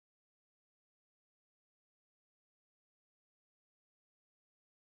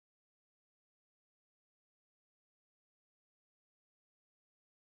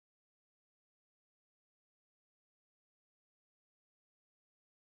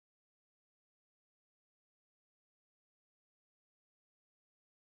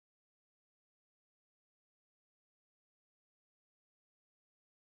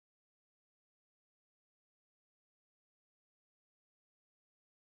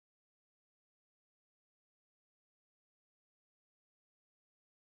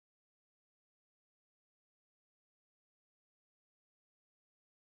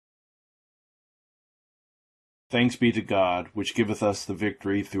Thanks be to God, which giveth us the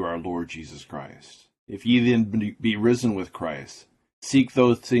victory through our Lord Jesus Christ. If ye then be risen with Christ, seek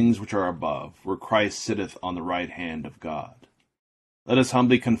those things which are above, where Christ sitteth on the right hand of God. Let us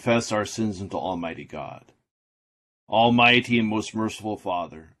humbly confess our sins unto Almighty God. Almighty and most merciful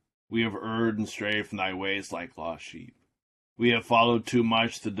Father, we have erred and strayed from thy ways like lost sheep. We have followed too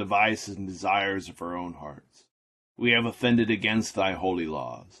much the devices and desires of our own hearts. We have offended against thy holy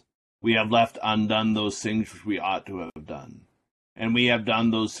laws. We have left undone those things which we ought to have done, and we have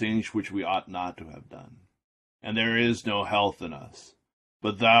done those things which we ought not to have done. And there is no health in us.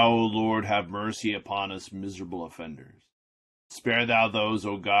 But thou, O Lord, have mercy upon us miserable offenders. Spare thou those,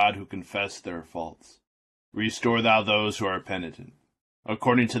 O God, who confess their faults. Restore thou those who are penitent,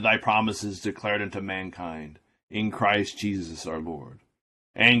 according to thy promises declared unto mankind, in Christ Jesus our Lord.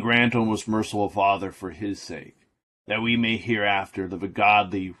 And grant, O most merciful Father, for his sake, that we may hereafter live a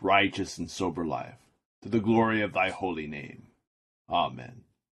godly, righteous, and sober life, to the glory of thy holy name. Amen.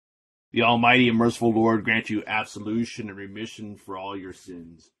 The Almighty and merciful Lord grant you absolution and remission for all your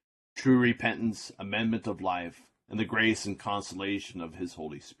sins, true repentance, amendment of life, and the grace and consolation of his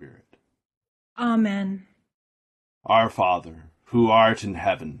Holy Spirit. Amen. Our Father, who art in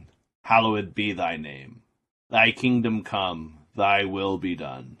heaven, hallowed be thy name. Thy kingdom come, thy will be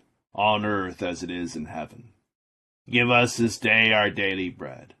done, on earth as it is in heaven. Give us this day our daily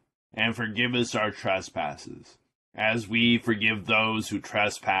bread, and forgive us our trespasses, as we forgive those who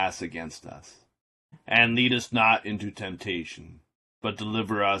trespass against us. And lead us not into temptation, but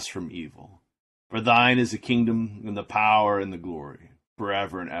deliver us from evil. For thine is the kingdom, and the power, and the glory,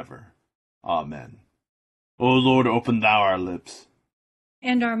 forever and ever. Amen. O Lord, open thou our lips,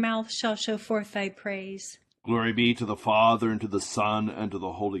 and our mouth shall show forth thy praise. Glory be to the Father, and to the Son, and to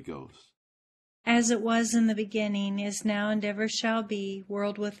the Holy Ghost. As it was in the beginning, is now, and ever shall be,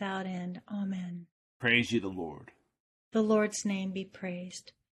 world without end. Amen. Praise ye the Lord. The Lord's name be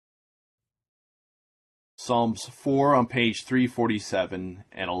praised. Psalms 4 on page 347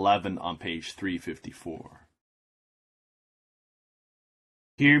 and 11 on page 354.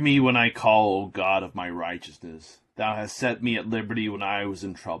 Hear me when I call, O God of my righteousness. Thou hast set me at liberty when I was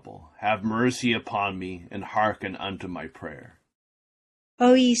in trouble. Have mercy upon me, and hearken unto my prayer.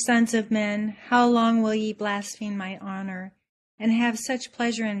 O ye sons of men, how long will ye blaspheme my honor, and have such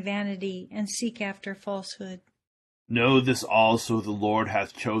pleasure in vanity, and seek after falsehood? Know this also, the Lord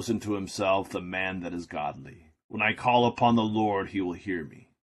hath chosen to himself the man that is godly. When I call upon the Lord, he will hear me.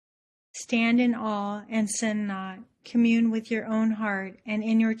 Stand in awe, and sin not. Commune with your own heart, and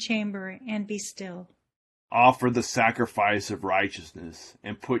in your chamber, and be still. Offer the sacrifice of righteousness,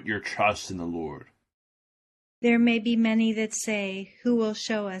 and put your trust in the Lord. There may be many that say, who will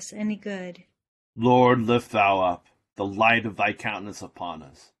show us any good? Lord, lift thou up the light of thy countenance upon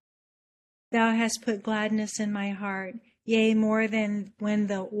us. Thou hast put gladness in my heart, yea, more than when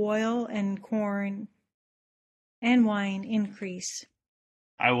the oil and corn and wine increase.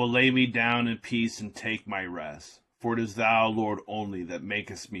 I will lay me down in peace and take my rest, for it is thou, Lord, only that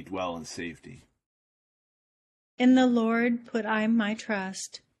makest me dwell in safety. In the Lord put I my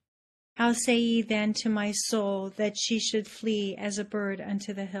trust. How say ye then to my soul that she should flee as a bird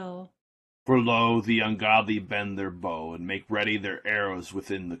unto the hill? For lo, the ungodly bend their bow, and make ready their arrows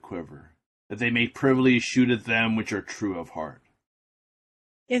within the quiver, that they may privily shoot at them which are true of heart.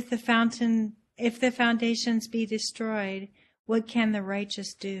 If the foundations be destroyed, what can the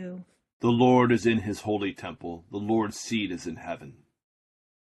righteous do? The Lord is in his holy temple, the Lord's seat is in heaven.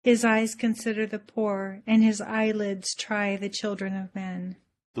 His eyes consider the poor, and his eyelids try the children of men.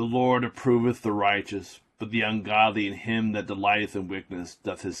 The Lord approveth the righteous, but the ungodly and him that delighteth in wickedness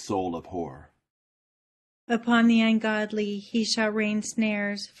doth his soul abhor. Upon the ungodly he shall rain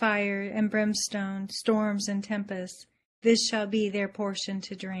snares, fire, and brimstone, storms and tempests. This shall be their portion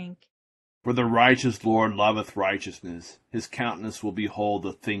to drink. For the righteous Lord loveth righteousness, his countenance will behold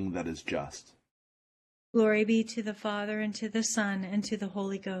the thing that is just. Glory be to the Father, and to the Son, and to the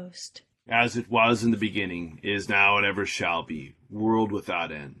Holy Ghost. As it was in the beginning, is now, and ever shall be, world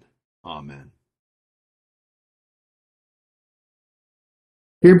without end. Amen.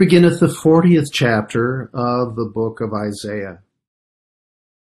 Here beginneth the 40th chapter of the book of Isaiah.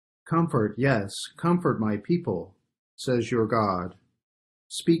 Comfort, yes, comfort my people, says your God.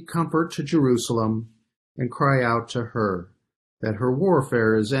 Speak comfort to Jerusalem, and cry out to her, that her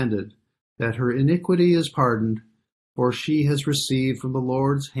warfare is ended, that her iniquity is pardoned, for she has received from the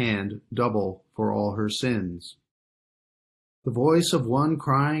Lord's hand double for all her sins. The voice of one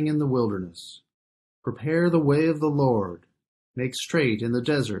crying in the wilderness, prepare the way of the Lord, make straight in the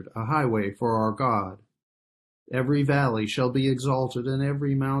desert a highway for our God. Every valley shall be exalted, and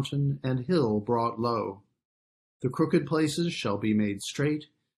every mountain and hill brought low. The crooked places shall be made straight,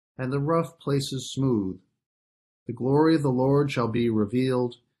 and the rough places smooth. The glory of the Lord shall be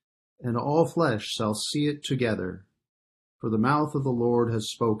revealed, and all flesh shall see it together, for the mouth of the Lord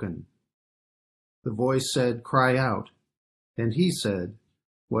has spoken. The voice said, Cry out. And he said,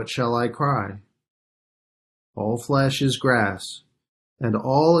 What shall I cry? All flesh is grass, and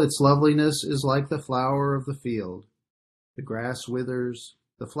all its loveliness is like the flower of the field. The grass withers,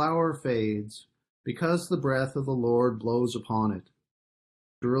 the flower fades, because the breath of the Lord blows upon it.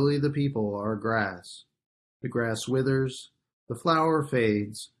 Surely the people are grass. The grass withers, the flower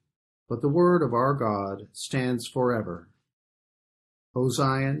fades, but the word of our God stands forever. O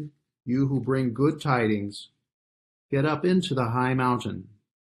Zion, you who bring good tidings, get up into the high mountain.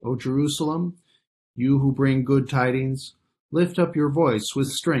 O Jerusalem, you who bring good tidings, lift up your voice with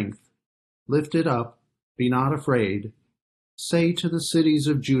strength. Lift it up, be not afraid. Say to the cities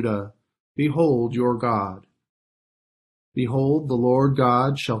of Judah, Behold your God. Behold, the Lord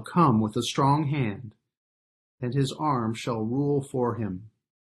God shall come with a strong hand, and his arm shall rule for him.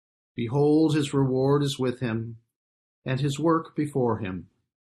 Behold, his reward is with him, and his work before him.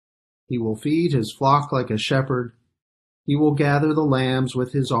 He will feed his flock like a shepherd. He will gather the lambs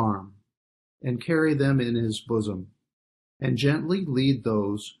with his arm, and carry them in his bosom, and gently lead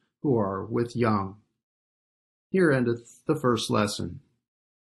those who are with young. Here endeth the first lesson.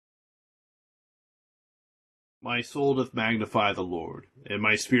 My soul doth magnify the Lord, and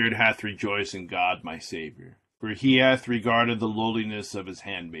my spirit hath rejoiced in God my Saviour. For he hath regarded the lowliness of his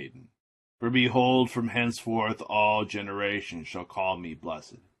handmaiden. For behold, from henceforth all generations shall call me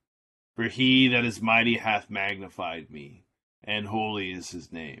blessed. For he that is mighty hath magnified me, and holy is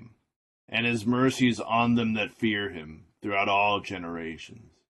his name. And his mercy is on them that fear him throughout all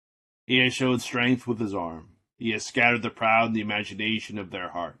generations. He has showed strength with his arm. He has scattered the proud in the imagination of their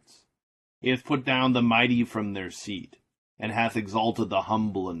hearts. He hath put down the mighty from their seat, and hath exalted the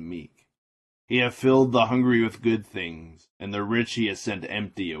humble and meek. He hath filled the hungry with good things, and the rich he hath sent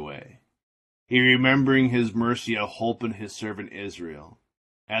empty away. He, remembering his mercy, hath holpen his servant Israel,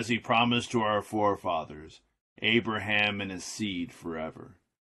 as he promised to our forefathers, Abraham and his seed forever.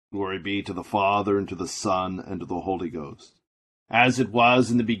 Glory be to the Father, and to the Son, and to the Holy Ghost, as it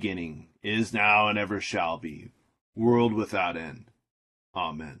was in the beginning, is now, and ever shall be, world without end.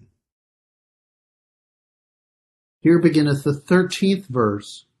 Amen. Here beginneth the 13th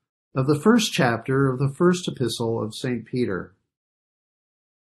verse of the first chapter of the first epistle of St. Peter.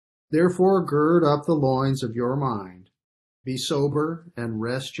 Therefore gird up the loins of your mind, be sober, and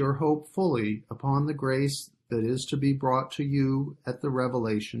rest your hope fully upon the grace that is to be brought to you at the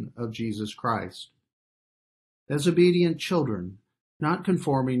revelation of Jesus Christ. As obedient children, not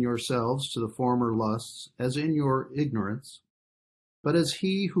conforming yourselves to the former lusts as in your ignorance, but as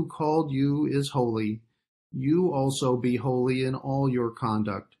he who called you is holy, you also be holy in all your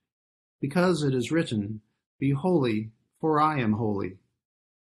conduct, because it is written, Be holy, for I am holy.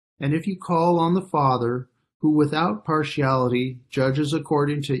 And if you call on the Father, who without partiality judges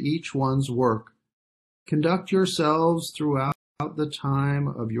according to each one's work, conduct yourselves throughout the time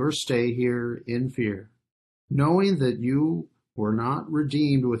of your stay here in fear, knowing that you were not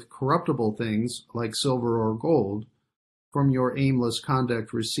redeemed with corruptible things like silver or gold, from your aimless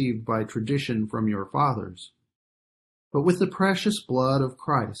conduct received by tradition from your fathers, but with the precious blood of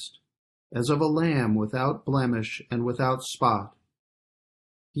Christ, as of a lamb without blemish and without spot.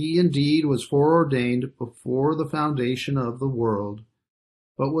 He indeed was foreordained before the foundation of the world,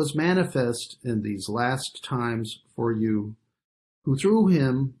 but was manifest in these last times for you, who through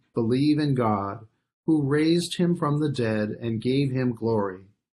him believe in God, who raised him from the dead and gave him glory,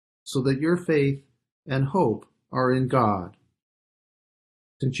 so that your faith and hope are in God.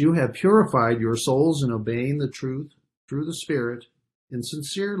 Since you have purified your souls in obeying the truth through the Spirit, in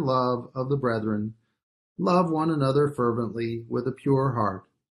sincere love of the brethren, love one another fervently with a pure heart,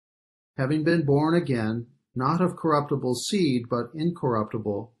 having been born again, not of corruptible seed, but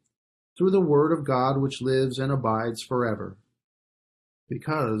incorruptible, through the word of God which lives and abides forever.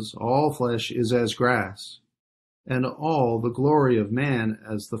 Because all flesh is as grass, and all the glory of man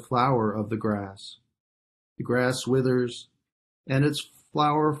as the flower of the grass. The grass withers, and its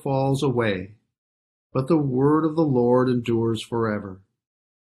flower falls away, but the word of the Lord endures forever.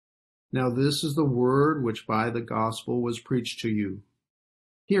 Now this is the word which by the gospel was preached to you.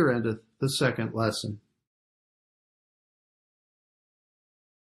 Here endeth the second lesson.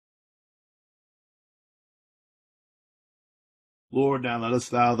 Lord, now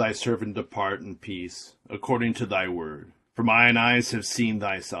lettest thou thy servant depart in peace, according to thy word. For mine eyes have seen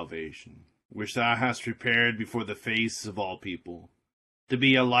thy salvation, which thou hast prepared before the face of all people, to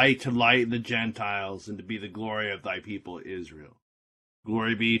be a light to lighten the Gentiles, and to be the glory of thy people Israel.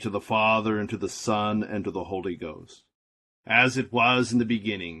 Glory be to the Father, and to the Son, and to the Holy Ghost, as it was in the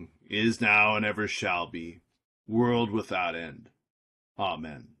beginning, is now, and ever shall be, world without end.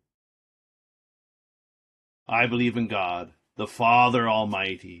 Amen. I believe in God, the Father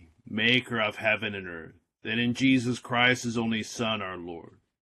Almighty, maker of heaven and earth, and in Jesus Christ, his only Son, our Lord,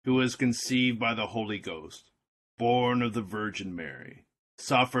 who was conceived by the Holy Ghost, born of the Virgin Mary,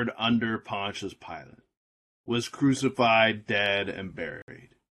 suffered under Pontius Pilate, was crucified, dead, and buried.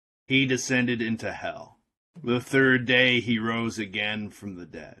 He descended into hell. The third day he rose again from the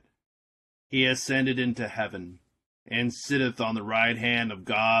dead. He ascended into heaven, and sitteth on the right hand of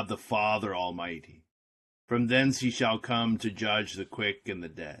God the Father Almighty. From thence he shall come to judge the quick and the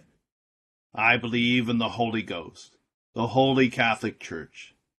dead. I believe in the Holy Ghost, the holy Catholic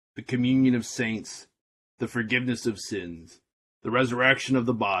Church, the communion of saints, the forgiveness of sins, the resurrection of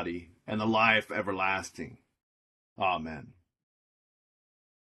the body, and the life everlasting. Amen.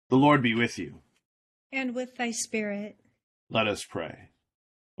 The Lord be with you. And with thy spirit. Let us pray.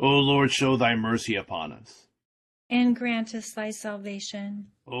 O Lord, show thy mercy upon us. And grant us thy salvation.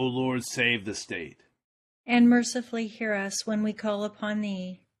 O Lord, save the state. And mercifully hear us when we call upon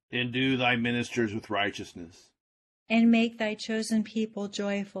thee. Endue thy ministers with righteousness. And make thy chosen people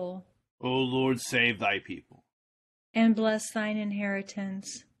joyful. O Lord, save thy people. And bless thine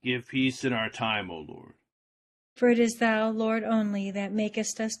inheritance. Give peace in our time, O Lord. For it is thou, Lord, only, that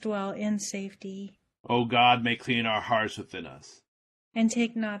makest us dwell in safety. O God, make clean our hearts within us. And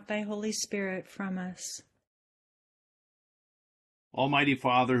take not thy Holy Spirit from us. Almighty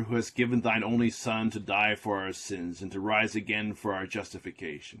Father, who hast given thine only Son to die for our sins and to rise again for our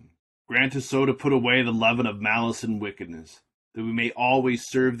justification, grant us so to put away the leaven of malice and wickedness, that we may always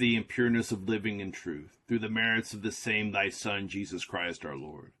serve thee in pureness of living and truth, through the merits of the same thy Son, Jesus Christ our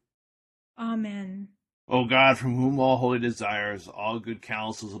Lord. Amen. O God, from whom all holy desires, all good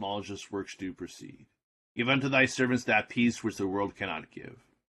counsels, and all just works do proceed, give unto thy servants that peace which the world cannot give,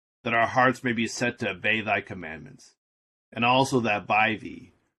 that our hearts may be set to obey thy commandments, and also that by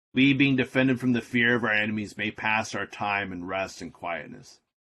thee, we, being defended from the fear of our enemies, may pass our time in rest and quietness,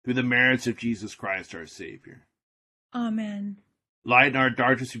 through the merits of Jesus Christ our Savior. Amen. Lighten our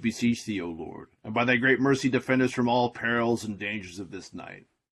darkness, we beseech thee, O Lord, and by thy great mercy defend us from all perils and dangers of this night.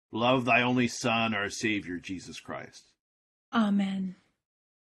 Love thy only Son, our Savior, Jesus Christ. Amen.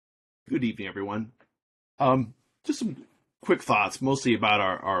 Good evening, everyone. Just some quick thoughts, mostly about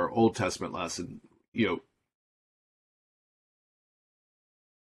our Old Testament lesson.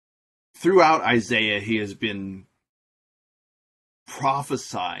 Throughout Isaiah, he has been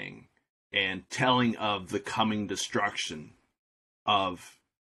prophesying and telling of the coming destruction of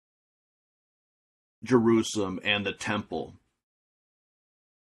Jerusalem and the temple.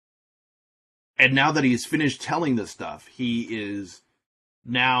 And now that he's finished telling this stuff, he is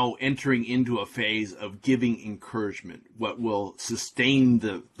now entering into a phase of giving encouragement, what will sustain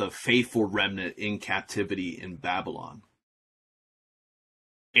the faithful remnant in captivity in Babylon.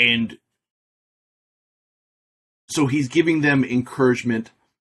 And so he's giving them encouragement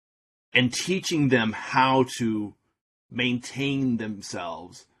and teaching them how to maintain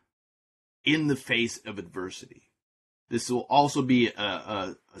themselves in the face of adversity. This will also be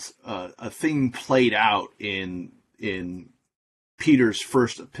a thing played out in Peter's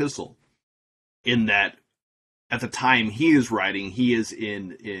first epistle, in that at the time he is writing, he is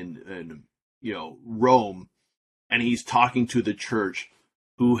in Rome, and he's talking to the church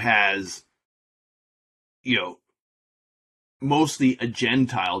who has mostly a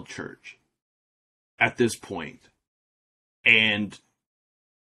Gentile church at this point, and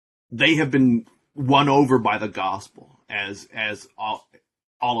they have been won over by the gospel, as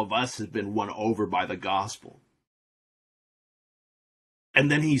all of us have been won over by the gospel. And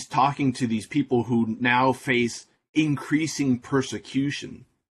then he's talking to these people who now face increasing persecution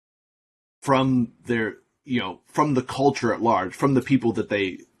from from the culture at large, from the people that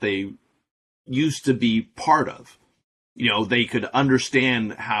they used to be part of. They could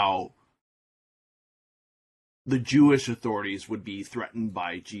understand how the Jewish authorities would be threatened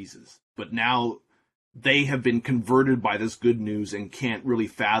by Jesus, but now they have been converted by this good news and can't really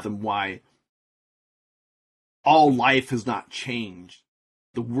fathom why all life has not changed.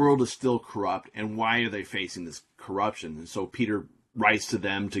 The world is still corrupt, and why are they facing this corruption? And so Peter writes to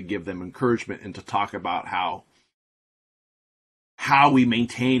them to give them encouragement and to talk about how we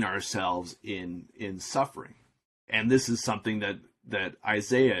maintain ourselves in suffering. And this is something that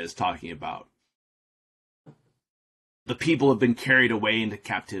Isaiah is talking about. The people have been carried away into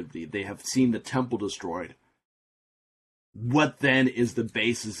captivity. They have seen the temple destroyed. what then is the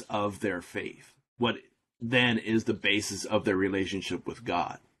basis of their faith? What then is the basis of their relationship with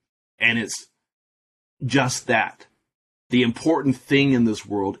God? And it's just that. The important thing in this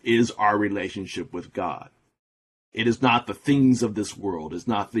world is our relationship with God. It is not the things of this world. It's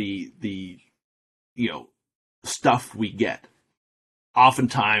not the stuff we get.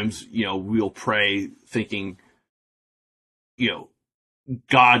 Oftentimes, we'll pray thinking,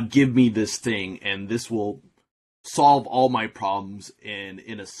 God, give me this thing, and this will solve all my problems, and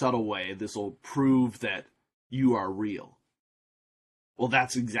in a subtle way, this will prove that you are real. Well,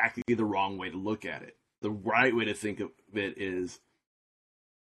 that's exactly the wrong way to look at it. The right way to think of it is,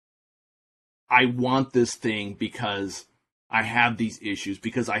 I want this thing because I have these issues,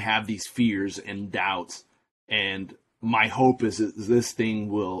 because I have these fears and doubts, and my hope is that this thing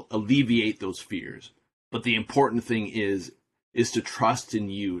will alleviate those fears. But the important thing is to trust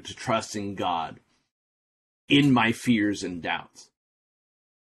in you, to trust in God, in my fears and doubts.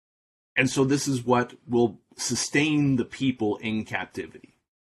 And so this is what will sustain the people in captivity.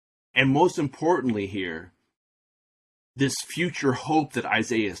 And most importantly here, this future hope that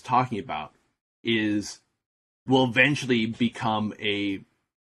Isaiah is talking about will eventually become a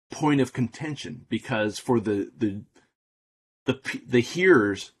point of contention, because for the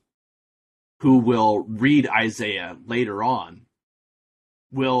hearers who will read Isaiah later on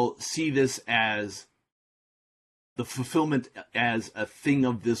will see this as the fulfillment as a thing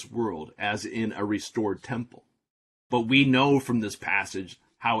of this world, as in a restored temple. But we know from this passage,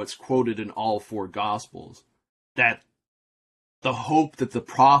 how it's quoted in all four Gospels, that the hope that the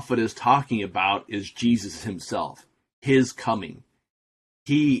prophet is talking about is Jesus himself, his coming.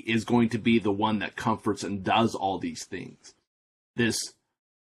 He is going to be the one that comforts and does all these things.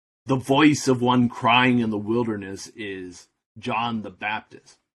 The voice of one crying in the wilderness is John the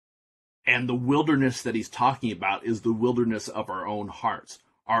Baptist. And the wilderness that he's talking about is the wilderness of our own hearts,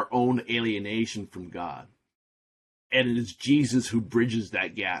 our own alienation from God. And it is Jesus who bridges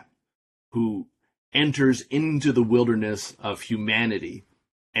that gap, who enters into the wilderness of humanity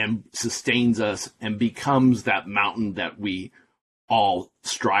and sustains us and becomes that mountain that we all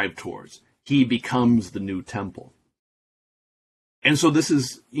strive towards. He becomes the new temple. And so this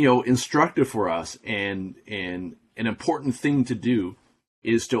is, instructive for us, and an important thing to do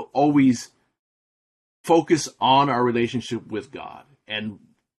is to always focus on our relationship with God and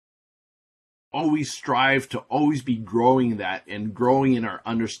always strive to always be growing that and growing in our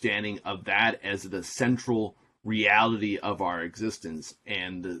understanding of that as the central reality of our existence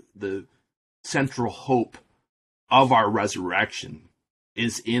and the central hope of our resurrection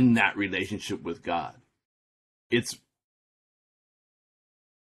is in that relationship with God. It's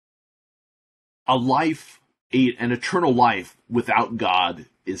an eternal life without God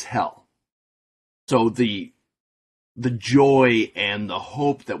is hell. So the joy and the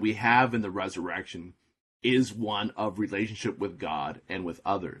hope that we have in the resurrection is one of relationship with God and with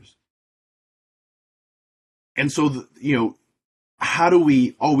others. And so, how do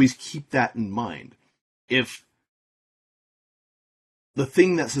we always keep that in mind? If the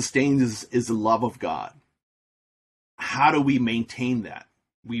thing that sustains is the love of God, how do we maintain that?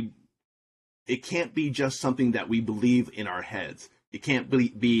 It can't be just something that we believe in our heads. It can't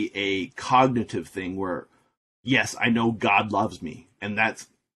be a cognitive thing where, yes, I know God loves me, and that's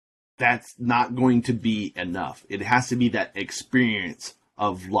not going to be enough. It has to be that experience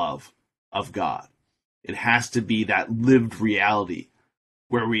of love of God. It has to be that lived reality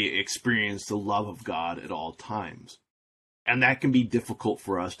where we experience the love of God at all times. And that can be difficult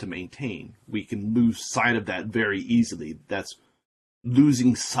for us to maintain. We can lose sight of that very easily.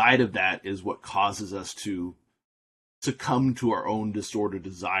 Losing sight of that is what causes us to succumb to our own disordered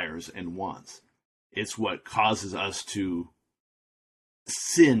desires and wants. It's what causes us to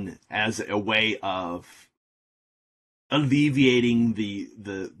sin as a way of alleviating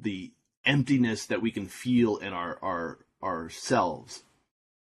the emptiness that we can feel in ourselves,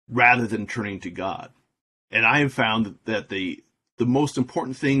 rather than turning to God. And I have found that the most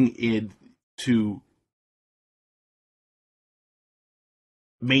important thing to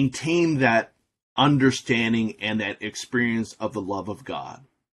maintain that understanding and that experience of the love of God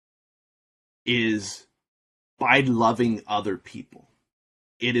is by loving other people.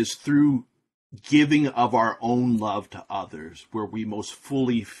 It is through giving of our own love to others where we most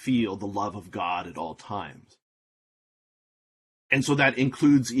fully feel the love of God at all times. And so that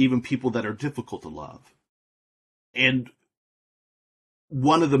includes even people that are difficult to love. And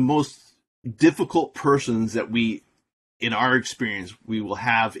one of the most difficult persons that in our experience, we will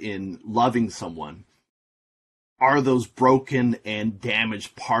have in loving someone are those broken and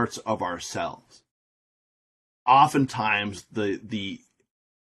damaged parts of ourselves. oftentimes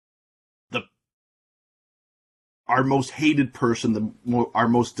our most hated person, our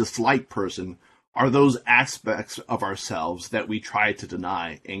most disliked person, are those aspects of ourselves that we try to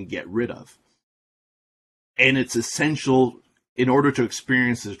deny and get rid of. And it's essential, in order to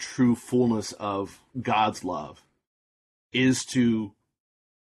experience the true fullness of God's love, is to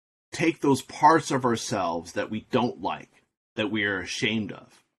take those parts of ourselves that we don't like, that we are ashamed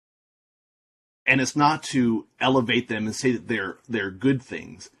of. And it's not to elevate them and say that they're good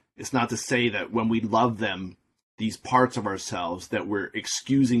things. It's not to say that when we love them, these parts of ourselves, that we're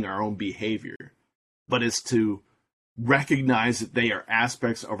excusing our own behavior, but it's to recognize that they are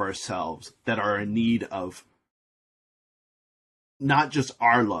aspects of ourselves that are in need of not just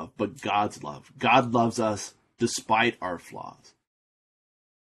our love, but God's love. God loves us despite our flaws.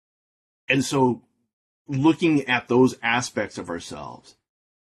 And so looking at those aspects of ourselves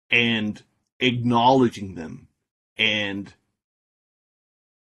and acknowledging them and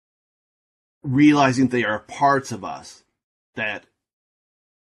realizing they are parts of us that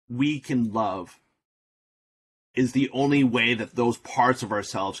we can love is the only way that those parts of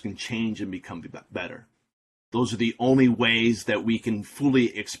ourselves can change and become better. Those are the only ways that we can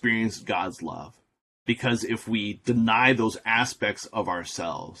fully experience God's love. Because if we deny those aspects of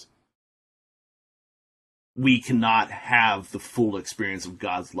ourselves, we cannot have the full experience of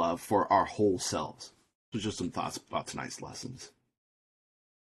God's love for our whole selves. So just some thoughts about tonight's lessons.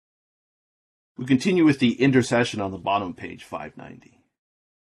 We continue with the intercession on the bottom of page 590.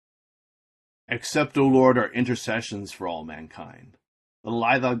 Accept, O Lord, our intercessions for all mankind.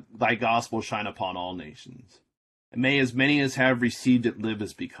 Let thy gospel shine upon all nations. And may as many as have received it live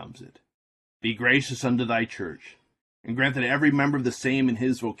as becomes it. Be gracious unto thy church, and grant that every member of the same in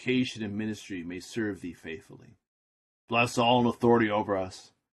his vocation and ministry may serve thee faithfully. Bless all in authority over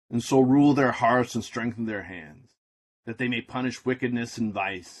us, and so rule their hearts and strengthen their hands, that they may punish wickedness and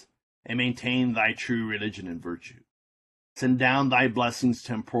vice, and maintain thy true religion and virtue. Send down thy blessings,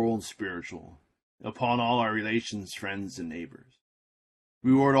 temporal and spiritual, upon all our relations, friends, and neighbors.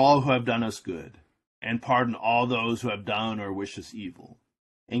 Reward all who have done us good, and pardon all those who have done or wish us evil,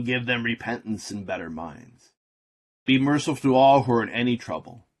 and give them repentance and better minds. Be merciful to all who are in any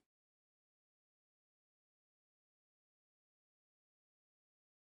trouble.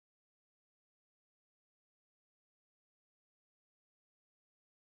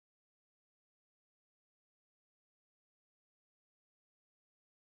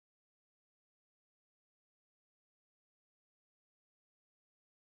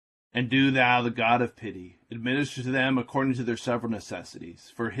 And do thou, the God of pity, administer to them according to their several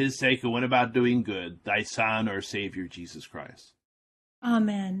necessities, for his sake who went about doing good, thy Son, our Savior, Jesus Christ.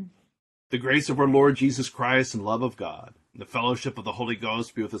 Amen. The grace of our Lord Jesus Christ and love of God, and the fellowship of the Holy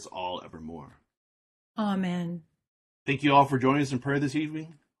Ghost be with us all evermore. Amen. Thank you all for joining us in prayer this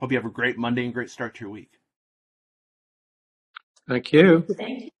evening. Hope you have a great Monday and great start to your week. Thank you.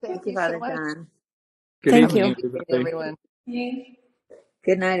 Thank Thank you, you so Father much. John. Good Thank evening, you. everybody. Everyone.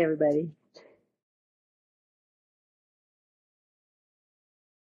 Good night, everybody.